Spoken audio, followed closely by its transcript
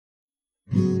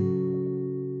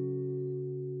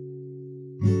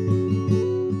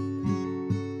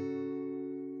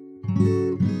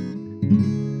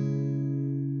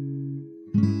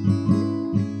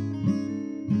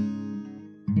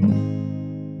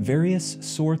Various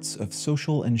sorts of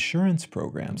social insurance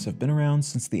programs have been around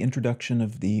since the introduction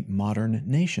of the modern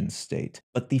nation-state,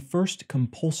 but the first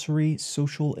compulsory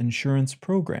social insurance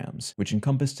programs, which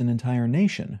encompassed an entire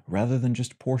nation rather than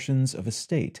just portions of a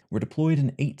state, were deployed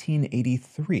in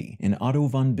 1883 in Otto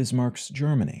von Bismarck's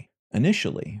Germany.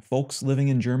 Initially, folks living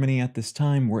in Germany at this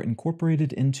time were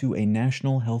incorporated into a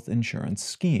national health insurance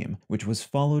scheme, which was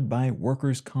followed by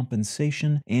workers'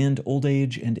 compensation and old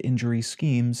age and injury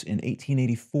schemes in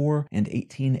 1884 and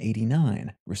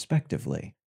 1889,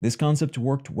 respectively. This concept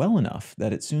worked well enough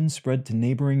that it soon spread to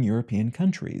neighboring European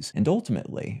countries, and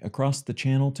ultimately across the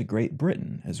Channel to Great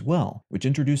Britain as well, which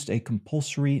introduced a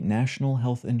compulsory national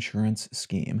health insurance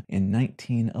scheme in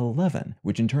 1911,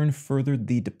 which in turn furthered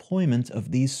the deployment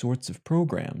of these sorts of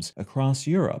programs across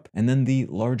Europe and then the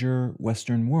larger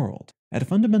Western world. At a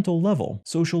fundamental level,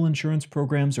 social insurance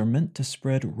programs are meant to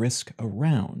spread risk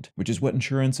around, which is what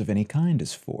insurance of any kind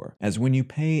is for, as when you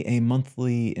pay a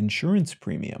monthly insurance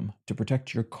premium to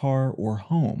protect your car or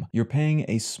home, you're paying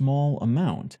a small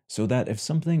amount so that if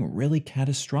something really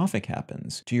catastrophic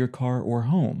happens to your car or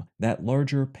home, that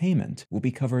larger payment will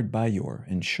be covered by your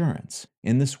insurance.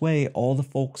 In this way, all the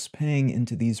folks paying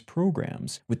into these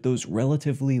programs with those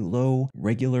relatively low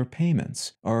regular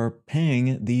payments are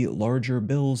paying the larger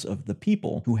bills of the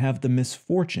people who have the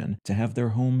misfortune to have their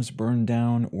homes burned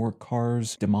down or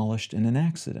cars demolished in an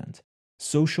accident.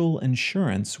 Social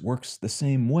insurance works the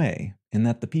same way in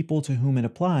that the people to whom it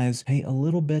applies pay a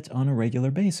little bit on a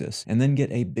regular basis and then get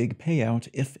a big payout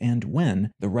if and when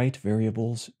the right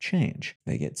variables change.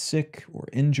 They get sick or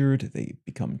injured, they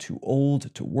become too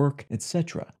old to work,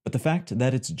 etc. But the fact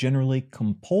that it's generally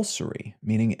compulsory,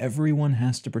 meaning everyone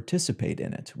has to participate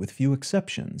in it with few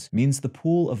exceptions, means the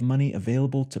pool of money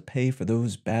available to pay for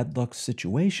those bad luck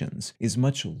situations is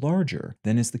much larger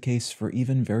than is the case for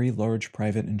even very large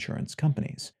private insurance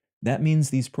companies. That means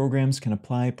these programs can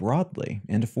apply broadly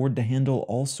and afford to handle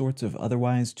all sorts of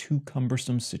otherwise too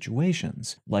cumbersome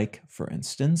situations, like, for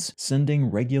instance, sending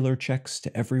regular checks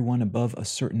to everyone above a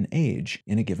certain age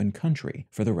in a given country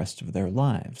for the rest of their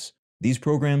lives. These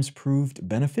programs proved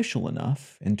beneficial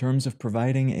enough in terms of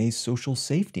providing a social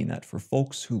safety net for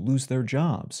folks who lose their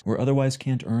jobs or otherwise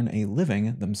can't earn a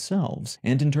living themselves,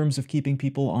 and in terms of keeping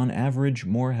people on average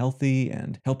more healthy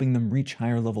and helping them reach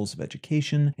higher levels of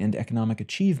education and economic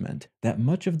achievement, that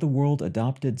much of the world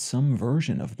adopted some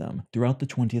version of them throughout the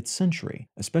 20th century,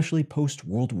 especially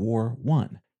post-World War I.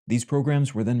 These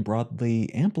programs were then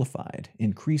broadly amplified,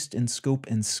 increased in scope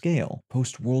and scale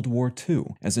post-World War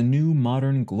II, as a new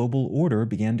modern global order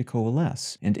began to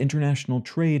coalesce, and international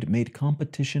trade made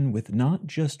competition with not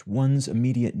just one's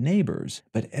immediate neighbors,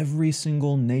 but every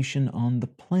single nation on the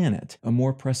planet a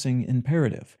more pressing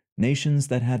imperative. Nations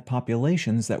that had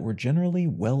populations that were generally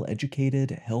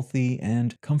well-educated, healthy,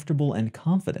 and comfortable and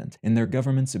confident in their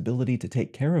government's ability to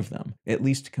take care of them, at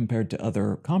least compared to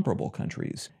other comparable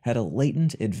countries, had a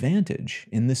latent advantage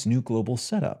in this new global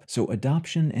setup. So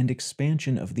adoption and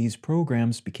expansion of these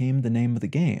programs became the name of the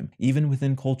game, even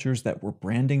within cultures that were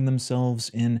branding themselves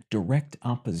in direct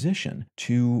opposition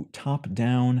to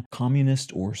top-down,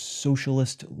 communist or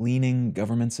socialist-leaning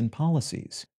governments and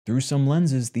policies. Through some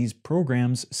lenses, these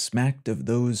programs smacked of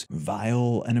those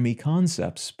vile enemy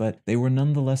concepts, but they were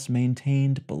nonetheless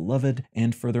maintained, beloved,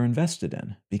 and further invested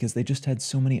in, because they just had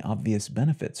so many obvious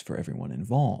benefits for everyone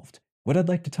involved. What I'd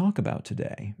like to talk about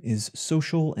today is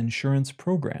social insurance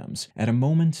programs at a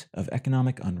moment of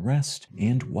economic unrest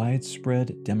and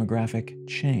widespread demographic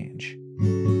change.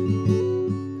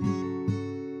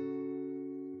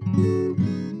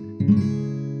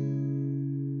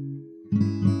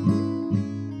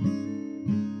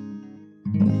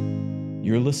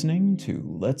 You're listening to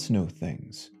Let's Know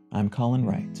Things. I'm Colin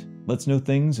Wright. Let's Know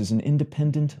Things is an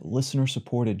independent,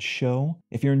 listener-supported show.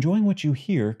 If you're enjoying what you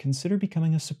hear, consider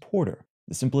becoming a supporter.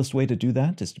 The simplest way to do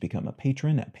that is to become a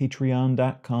patron at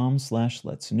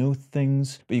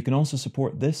patreon.com/letsknowthings, but you can also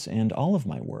support this and all of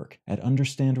my work at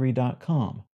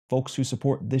understandry.com. Folks who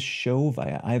support this show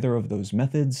via either of those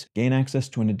methods gain access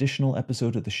to an additional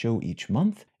episode of the show each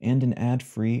month and an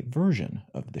ad-free version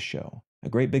of the show. A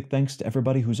great big thanks to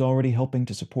everybody who's already helping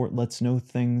to support Let's Know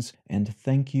Things, and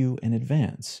thank you in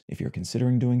advance if you're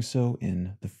considering doing so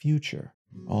in the future.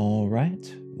 All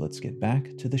right, let's get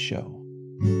back to the show.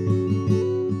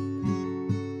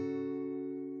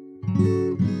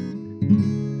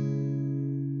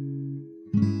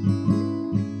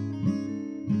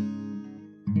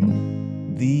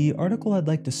 The The article I'd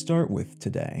like to start with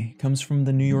today comes from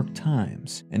the New York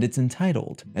Times, and it's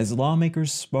entitled, "As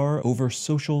Lawmakers Spar Over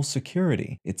Social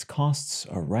Security, Its Costs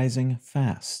Are Rising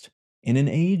Fast." In an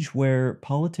age where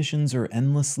politicians are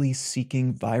endlessly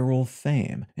seeking viral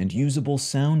fame and usable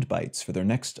sound bites for their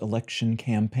next election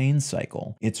campaign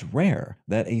cycle, it's rare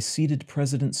that a seated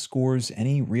president scores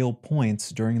any real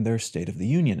points during their State of the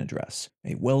Union address,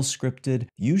 a well-scripted,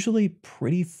 usually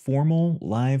pretty formal,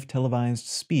 live televised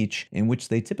speech in which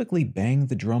they typically bang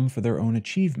the drum for their own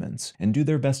achievements and do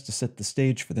their best to set the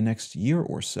stage for the next year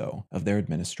or so of their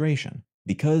administration.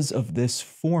 Because of this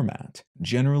format,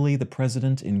 generally the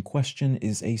president in question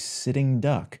is a sitting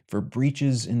duck for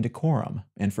breaches in decorum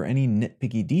and for any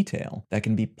nitpicky detail that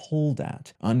can be pulled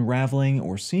at, unraveling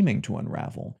or seeming to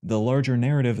unravel the larger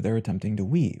narrative they're attempting to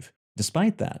weave.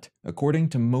 Despite that, according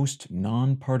to most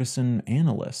nonpartisan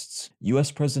analysts,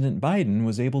 US President Biden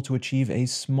was able to achieve a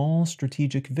small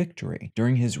strategic victory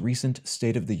during his recent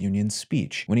State of the Union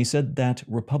speech when he said that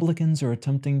Republicans are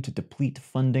attempting to deplete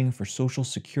funding for Social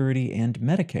Security and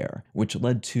Medicare, which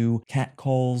led to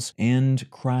catcalls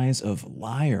and cries of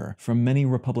liar from many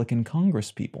Republican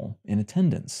congresspeople in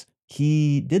attendance.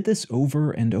 He did this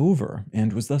over and over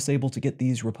and was thus able to get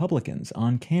these Republicans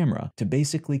on camera to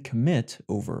basically commit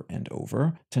over and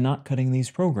over to not cutting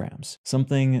these programs,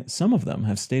 something some of them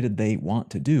have stated they want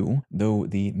to do, though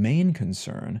the main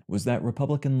concern was that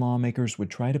Republican lawmakers would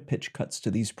try to pitch cuts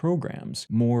to these programs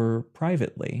more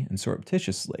privately and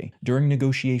surreptitiously during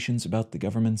negotiations about the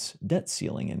government's debt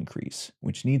ceiling increase,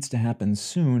 which needs to happen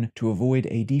soon to avoid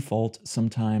a default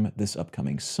sometime this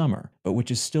upcoming summer, but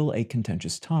which is still a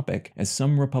contentious topic, as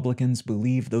some Republicans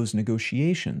believe those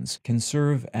negotiations can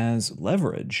serve as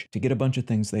leverage to get a bunch of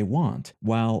things they want,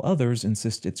 while others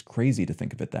insist it's crazy to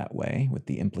think of it that way, with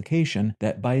the implication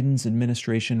that Biden's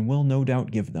administration will no doubt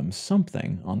give them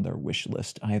something on their wish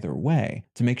list either way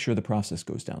to make sure the process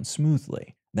goes down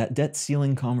smoothly. That debt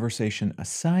ceiling conversation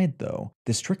aside, though,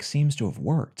 this trick seems to have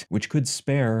worked, which could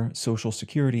spare Social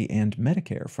Security and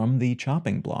Medicare from the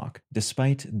chopping block,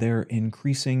 despite their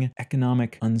increasing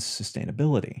economic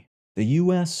unsustainability. The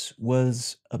US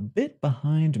was a bit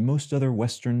behind most other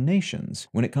Western nations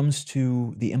when it comes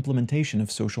to the implementation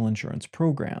of social insurance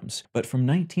programs, but from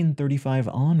 1935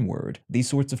 onward, these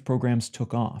sorts of programs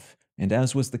took off. And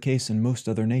as was the case in most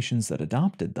other nations that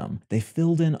adopted them, they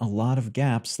filled in a lot of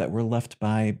gaps that were left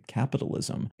by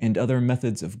capitalism and other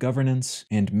methods of governance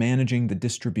and managing the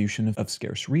distribution of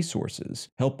scarce resources,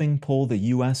 helping pull the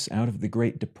US out of the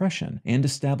Great Depression and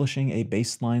establishing a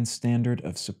baseline standard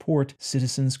of support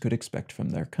citizens could expect from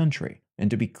their country. And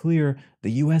to be clear,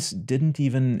 the US didn't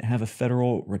even have a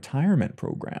federal retirement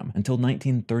program until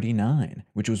 1939,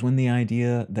 which was when the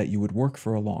idea that you would work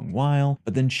for a long while,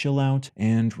 but then chill out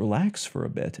and relax for a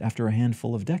bit after a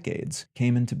handful of decades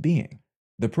came into being.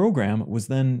 The program was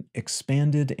then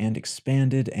expanded and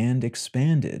expanded and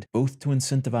expanded, both to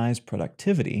incentivize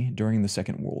productivity during the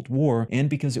Second World War and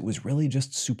because it was really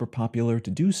just super popular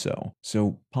to do so.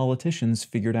 So politicians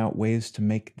figured out ways to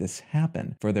make this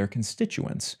happen for their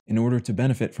constituents in order to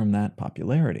benefit from that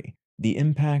popularity. The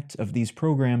impact of these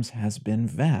programs has been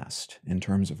vast in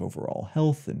terms of overall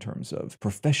health, in terms of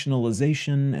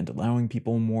professionalization and allowing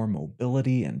people more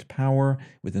mobility and power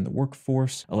within the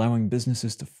workforce, allowing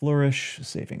businesses to flourish,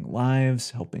 saving lives,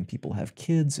 helping people have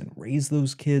kids and raise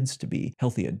those kids to be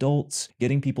healthy adults,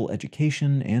 getting people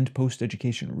education and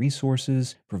post-education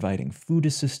resources, providing food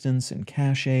assistance and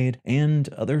cash aid, and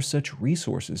other such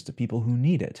resources to people who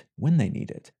need it, when they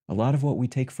need it. A lot of what we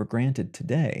take for granted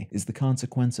today is the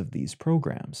consequence of these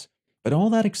programs. But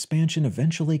all that expansion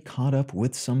eventually caught up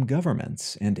with some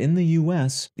governments, and in the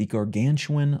US, the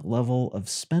gargantuan level of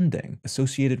spending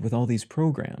associated with all these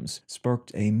programs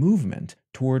sparked a movement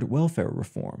toward welfare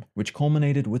reform, which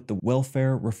culminated with the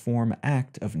Welfare Reform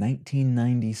Act of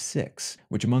 1996,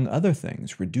 which among other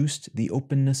things reduced the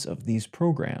openness of these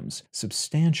programs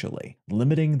substantially,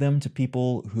 limiting them to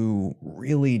people who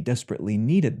really desperately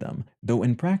needed them, though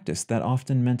in practice that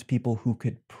often meant people who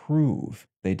could prove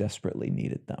they desperately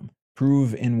needed them.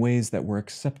 Prove in ways that were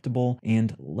acceptable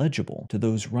and legible to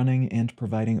those running and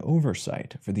providing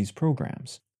oversight for these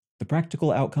programs. The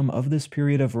practical outcome of this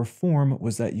period of reform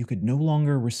was that you could no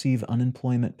longer receive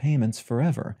unemployment payments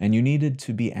forever, and you needed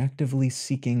to be actively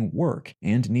seeking work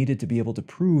and needed to be able to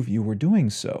prove you were doing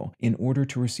so in order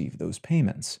to receive those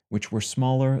payments, which were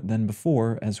smaller than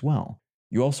before as well.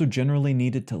 You also generally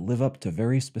needed to live up to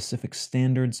very specific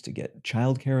standards to get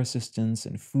childcare assistance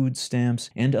and food stamps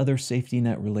and other safety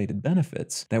net related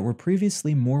benefits that were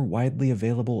previously more widely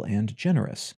available and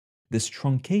generous. This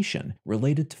truncation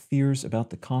related to fears about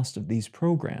the cost of these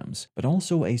programs, but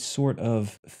also a sort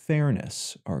of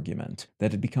fairness argument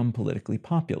that had become politically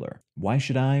popular. Why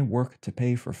should I work to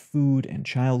pay for food and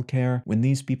childcare when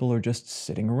these people are just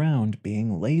sitting around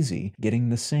being lazy, getting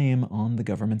the same on the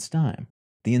government's dime?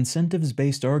 The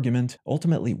incentives-based argument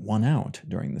ultimately won out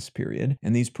during this period,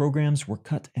 and these programs were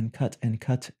cut and cut and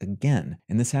cut again.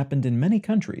 And this happened in many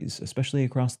countries, especially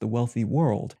across the wealthy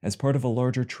world, as part of a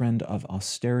larger trend of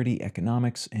austerity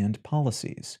economics and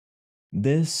policies.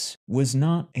 This was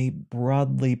not a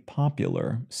broadly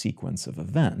popular sequence of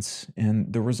events,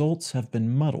 and the results have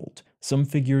been muddled. Some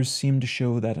figures seem to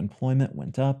show that employment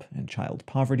went up and child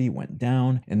poverty went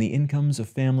down, and the incomes of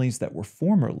families that were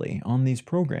formerly on these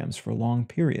programs for long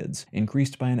periods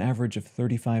increased by an average of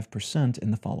 35% in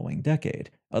the following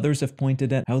decade. Others have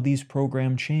pointed at how these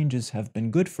program changes have been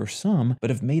good for some,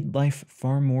 but have made life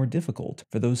far more difficult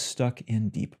for those stuck in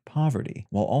deep poverty,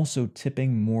 while also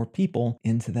tipping more people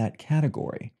into that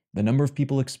category. The number of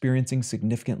people experiencing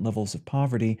significant levels of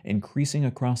poverty increasing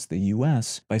across the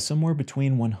US by somewhere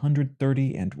between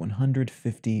 130 and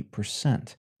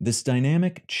 150%. This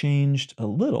dynamic changed a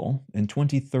little in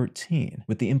 2013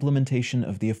 with the implementation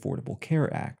of the Affordable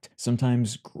Care Act,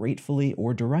 sometimes gratefully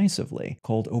or derisively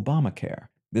called Obamacare.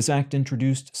 This act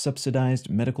introduced subsidized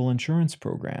medical insurance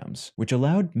programs, which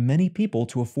allowed many people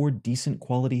to afford decent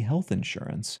quality health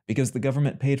insurance because the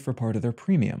government paid for part of their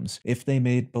premiums if they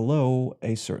made below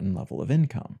a certain level of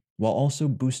income, while also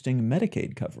boosting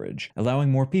Medicaid coverage,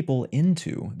 allowing more people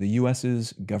into the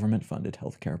US's government-funded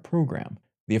healthcare program.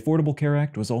 The Affordable Care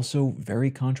Act was also very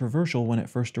controversial when it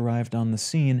first arrived on the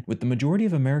scene, with the majority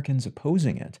of Americans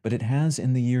opposing it, but it has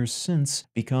in the years since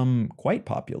become quite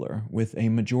popular with a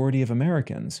majority of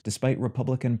Americans, despite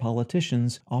Republican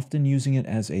politicians often using it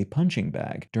as a punching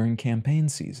bag during campaign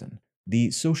season.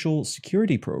 The Social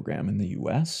Security program in the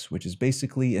US, which is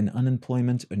basically an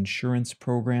unemployment insurance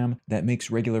program that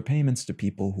makes regular payments to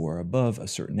people who are above a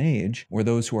certain age, or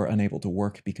those who are unable to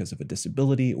work because of a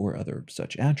disability or other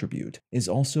such attribute, is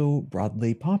also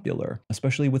broadly popular,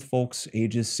 especially with folks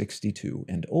ages 62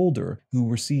 and older who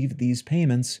receive these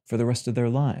payments for the rest of their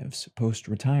lives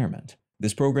post-retirement.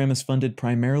 This program is funded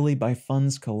primarily by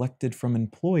funds collected from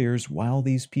employers while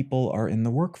these people are in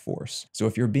the workforce. So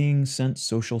if you're being sent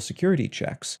Social Security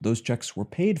checks, those checks were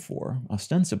paid for,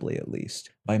 ostensibly at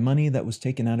least, by money that was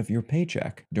taken out of your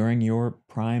paycheck during your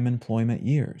prime employment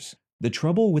years. The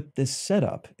trouble with this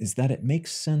setup is that it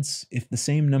makes sense if the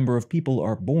same number of people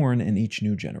are born in each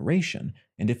new generation,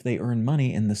 and if they earn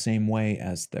money in the same way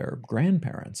as their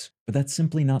grandparents. But that's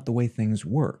simply not the way things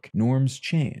work. Norms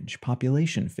change,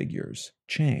 population figures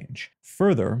change.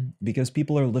 Further, because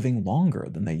people are living longer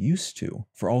than they used to,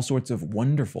 for all sorts of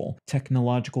wonderful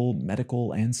technological,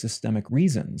 medical, and systemic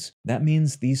reasons, that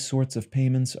means these sorts of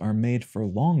payments are made for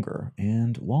longer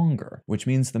and longer, which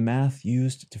means the math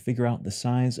used to figure out the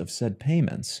size of said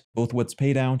payments, both what's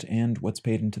paid out and what's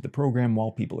paid into the program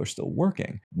while people are still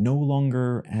working, no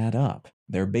longer add up.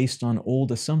 They're based on old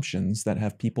assumptions that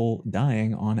have people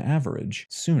dying on average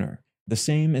sooner. The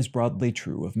same is broadly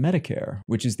true of Medicare,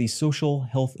 which is the social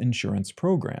health insurance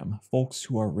program folks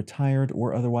who are retired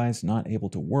or otherwise not able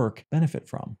to work benefit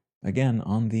from, again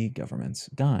on the government's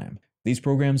dime. These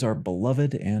programs are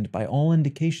beloved and, by all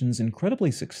indications, incredibly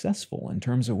successful in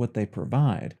terms of what they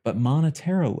provide, but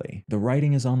monetarily, the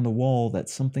writing is on the wall that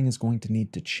something is going to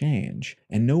need to change,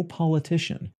 and no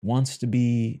politician wants to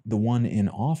be the one in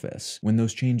office when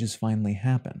those changes finally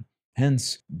happen.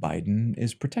 Hence, Biden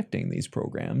is protecting these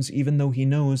programs, even though he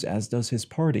knows, as does his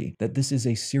party, that this is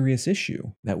a serious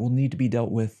issue that will need to be dealt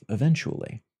with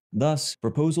eventually. Thus,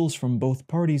 proposals from both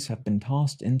parties have been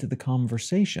tossed into the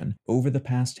conversation over the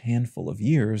past handful of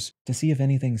years to see if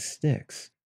anything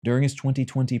sticks. During his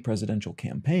 2020 presidential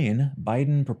campaign,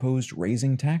 Biden proposed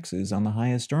raising taxes on the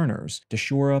highest earners to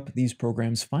shore up these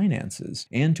programs' finances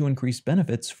and to increase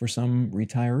benefits for some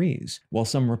retirees, while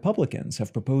some Republicans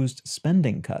have proposed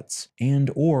spending cuts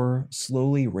and/or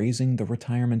slowly raising the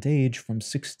retirement age from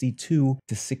 62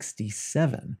 to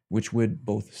 67, which would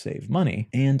both save money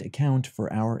and account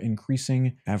for our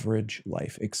increasing average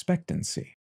life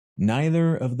expectancy.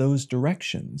 Neither of those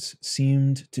directions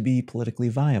seemed to be politically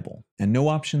viable, and no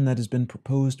option that has been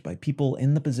proposed by people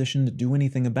in the position to do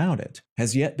anything about it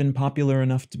has yet been popular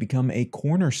enough to become a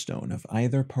cornerstone of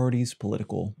either party's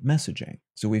political messaging.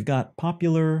 So we've got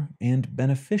popular and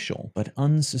beneficial, but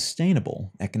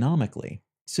unsustainable economically,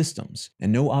 systems,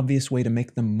 and no obvious way to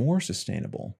make them more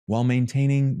sustainable while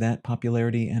maintaining that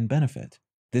popularity and benefit.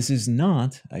 This is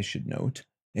not, I should note,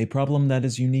 a problem that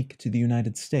is unique to the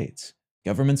United States.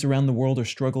 Governments around the world are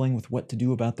struggling with what to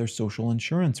do about their social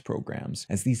insurance programs,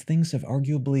 as these things have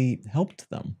arguably helped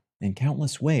them in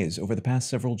countless ways over the past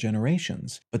several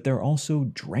generations, but they're also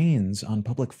drains on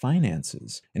public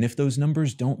finances. And if those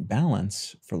numbers don't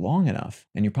balance for long enough,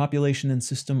 and your population and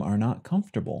system are not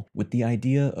comfortable with the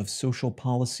idea of social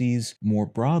policies more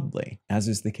broadly, as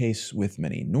is the case with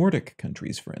many Nordic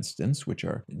countries, for instance, which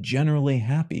are generally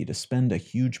happy to spend a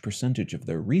huge percentage of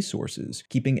their resources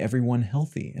keeping everyone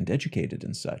healthy and educated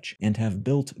and such, and have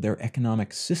built their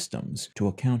economic systems to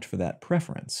account for that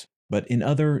preference. But in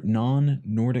other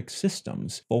non-Nordic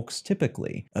systems, folks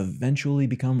typically eventually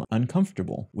become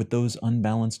uncomfortable with those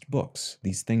unbalanced books,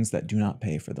 these things that do not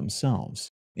pay for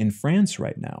themselves. In France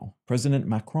right now, President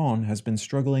Macron has been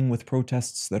struggling with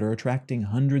protests that are attracting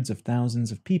hundreds of thousands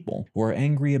of people who are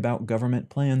angry about government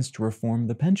plans to reform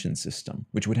the pension system,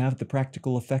 which would have the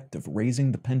practical effect of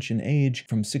raising the pension age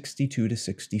from 62 to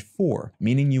 64,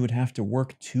 meaning you would have to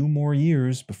work 2 more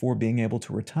years before being able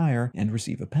to retire and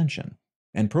receive a pension.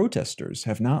 And protesters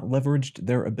have not leveraged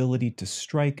their ability to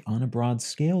strike on a broad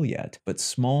scale yet, but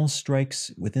small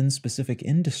strikes within specific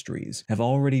industries have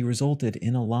already resulted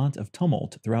in a lot of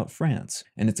tumult throughout France.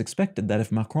 And it's expected that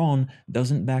if Macron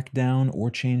doesn't back down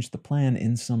or change the plan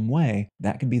in some way,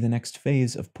 that could be the next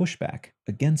phase of pushback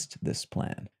against this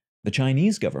plan. The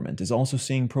Chinese government is also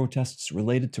seeing protests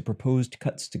related to proposed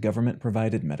cuts to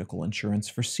government-provided medical insurance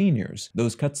for seniors.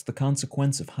 Those cuts the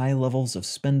consequence of high levels of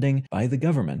spending by the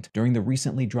government during the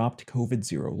recently dropped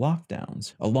COVID-0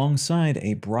 lockdowns, alongside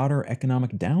a broader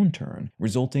economic downturn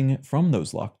resulting from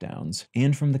those lockdowns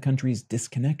and from the country's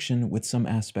disconnection with some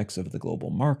aspects of the global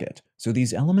market. So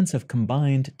these elements have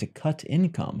combined to cut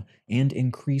income and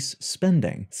increase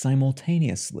spending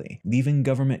simultaneously, leaving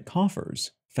government coffers,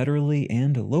 federally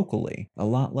and locally, a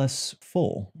lot less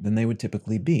full than they would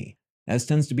typically be. As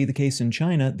tends to be the case in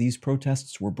China, these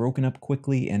protests were broken up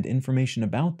quickly and information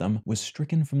about them was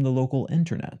stricken from the local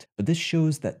internet. But this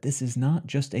shows that this is not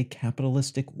just a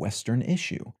capitalistic Western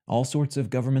issue. All sorts of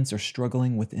governments are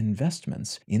struggling with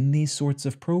investments in these sorts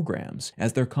of programs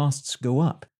as their costs go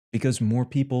up, because more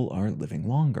people are living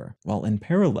longer, while in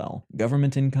parallel,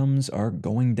 government incomes are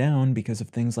going down because of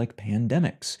things like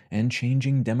pandemics and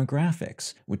changing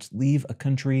demographics, which leave a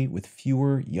country with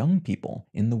fewer young people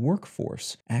in the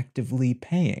workforce actively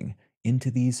paying into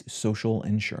these social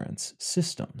insurance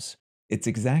systems. It's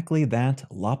exactly that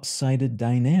lopsided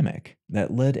dynamic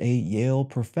that led a Yale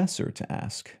professor to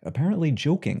ask, apparently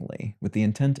jokingly, with the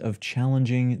intent of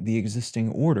challenging the existing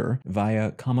order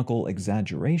via comical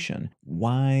exaggeration,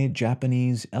 why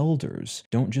Japanese elders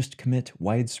don't just commit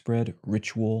widespread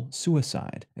ritual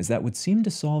suicide, as that would seem to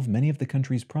solve many of the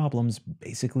country's problems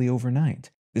basically overnight.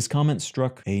 This comment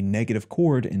struck a negative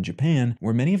chord in Japan,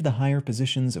 where many of the higher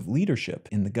positions of leadership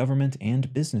in the government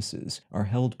and businesses are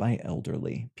held by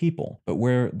elderly people, but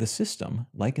where the system,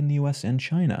 like in the US and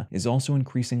China, is also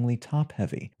increasingly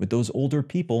top-heavy, with those older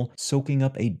people soaking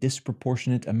up a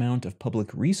disproportionate amount of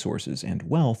public resources and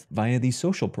wealth via these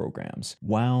social programs,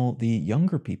 while the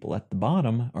younger people at the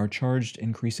bottom are charged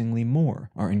increasingly more,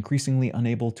 are increasingly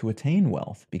unable to attain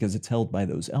wealth because it's held by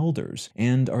those elders,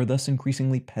 and are thus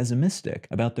increasingly pessimistic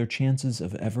about their chances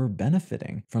of ever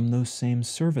benefiting from those same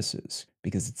services,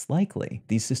 because it's likely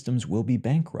these systems will be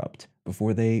bankrupt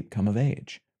before they come of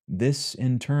age. This,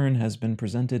 in turn, has been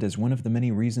presented as one of the many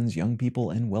reasons young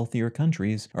people in wealthier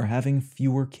countries are having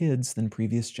fewer kids than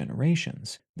previous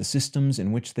generations. The systems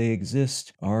in which they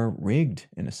exist are rigged,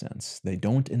 in a sense. They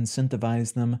don't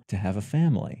incentivize them to have a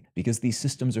family, because these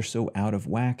systems are so out of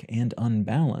whack and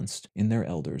unbalanced in their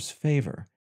elders' favor.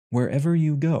 Wherever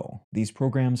you go, these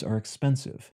programs are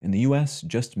expensive. In the US,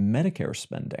 just Medicare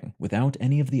spending, without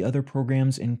any of the other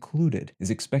programs included, is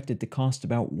expected to cost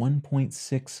about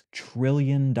 $1.6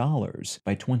 trillion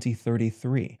by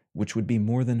 2033, which would be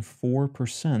more than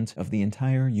 4% of the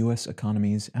entire US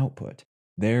economy's output.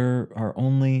 There are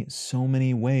only so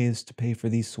many ways to pay for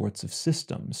these sorts of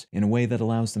systems in a way that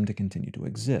allows them to continue to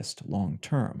exist long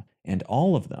term. And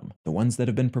all of them, the ones that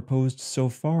have been proposed so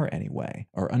far anyway,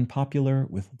 are unpopular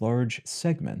with large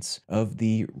segments of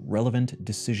the relevant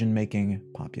decision-making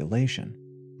population.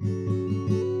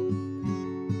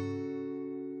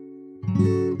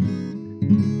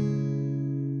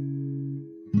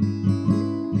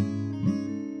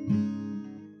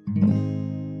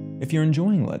 If If you're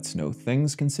enjoying Let's Know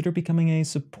Things, consider becoming a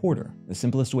supporter. The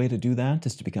simplest way to do that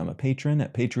is to become a patron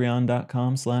at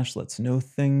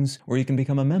patreon.com/letsknowthings, or you can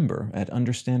become a member at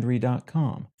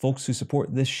understandry.com. Folks who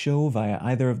support this show via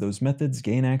either of those methods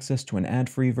gain access to an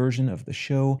ad-free version of the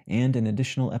show and an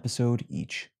additional episode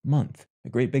each month. A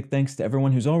great big thanks to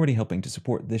everyone who's already helping to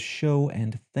support this show,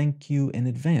 and thank you in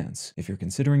advance if you're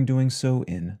considering doing so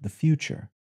in the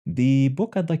future. The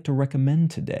book I'd like to recommend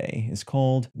today is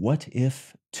called What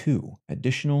If 2?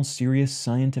 Additional Serious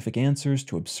Scientific Answers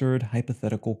to Absurd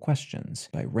Hypothetical Questions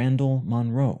by Randall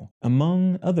Munroe.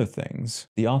 Among other things,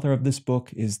 the author of this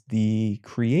book is the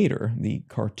creator, the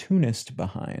cartoonist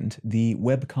behind the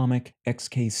webcomic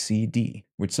XKCD,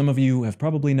 which some of you have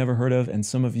probably never heard of, and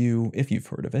some of you, if you've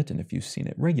heard of it, and if you've seen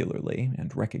it regularly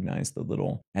and recognize the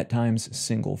little, at times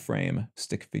single-frame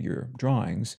stick figure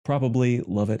drawings, probably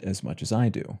love it as much as I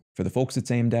do. For the folks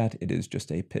it's aimed at, it is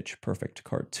just a pitch-perfect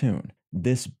cartoon.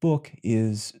 This book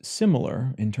is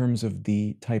similar in terms of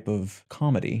the type of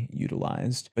comedy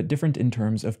utilized, but different in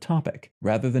terms of topic.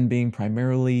 Rather than being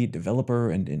primarily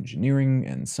developer and engineering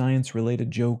and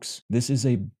science-related jokes, this is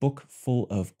a book full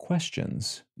of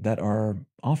questions that are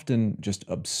often just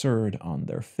absurd on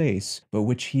their face, but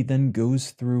which he then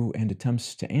goes through and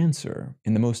attempts to answer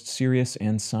in the most serious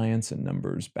and science and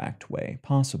numbers-backed way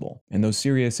possible. And those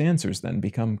serious answers then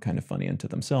become kind of funny unto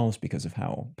themselves because of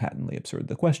how patently absurd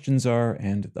the questions are,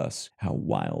 and thus how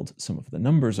wild some of the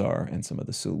numbers are and some of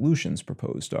the solutions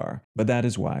proposed are. But that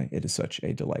is why it is such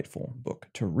a delightful book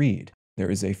to read.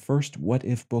 There is a first What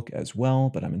If book as well,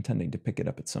 but I'm intending to pick it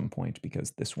up at some point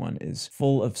because this one is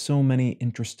full of so many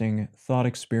interesting thought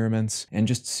experiments, and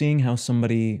just seeing how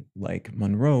somebody like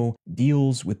Munroe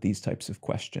deals with these types of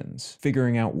questions,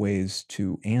 figuring out ways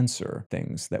to answer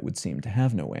things that would seem to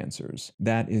have no answers.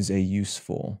 That is a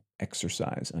useful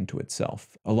exercise unto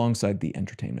itself, alongside the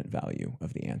entertainment value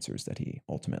of the answers that he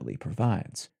ultimately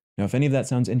provides. Now, if any of that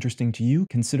sounds interesting to you,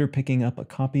 consider picking up a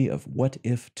copy of What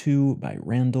If 2 by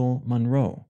Randall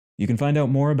Munroe. You can find out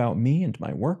more about me and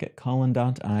my work at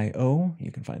colin.io.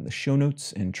 You can find the show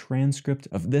notes and transcript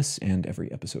of this and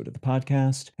every episode of the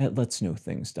podcast at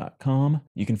letsknowthings.com.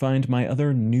 You can find my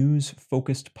other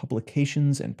news-focused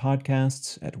publications and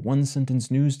podcasts at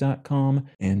onesentencenews.com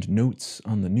and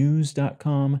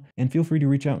notesonthenews.com. And feel free to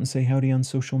reach out and say howdy on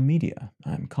social media.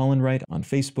 I'm Colin Wright on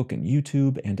Facebook and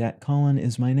YouTube, and at Colin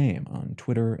is my name on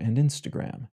Twitter and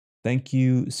Instagram. Thank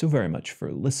you so very much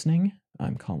for listening.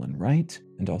 I'm Colin Wright,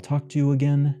 and I'll talk to you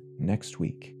again next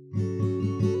week.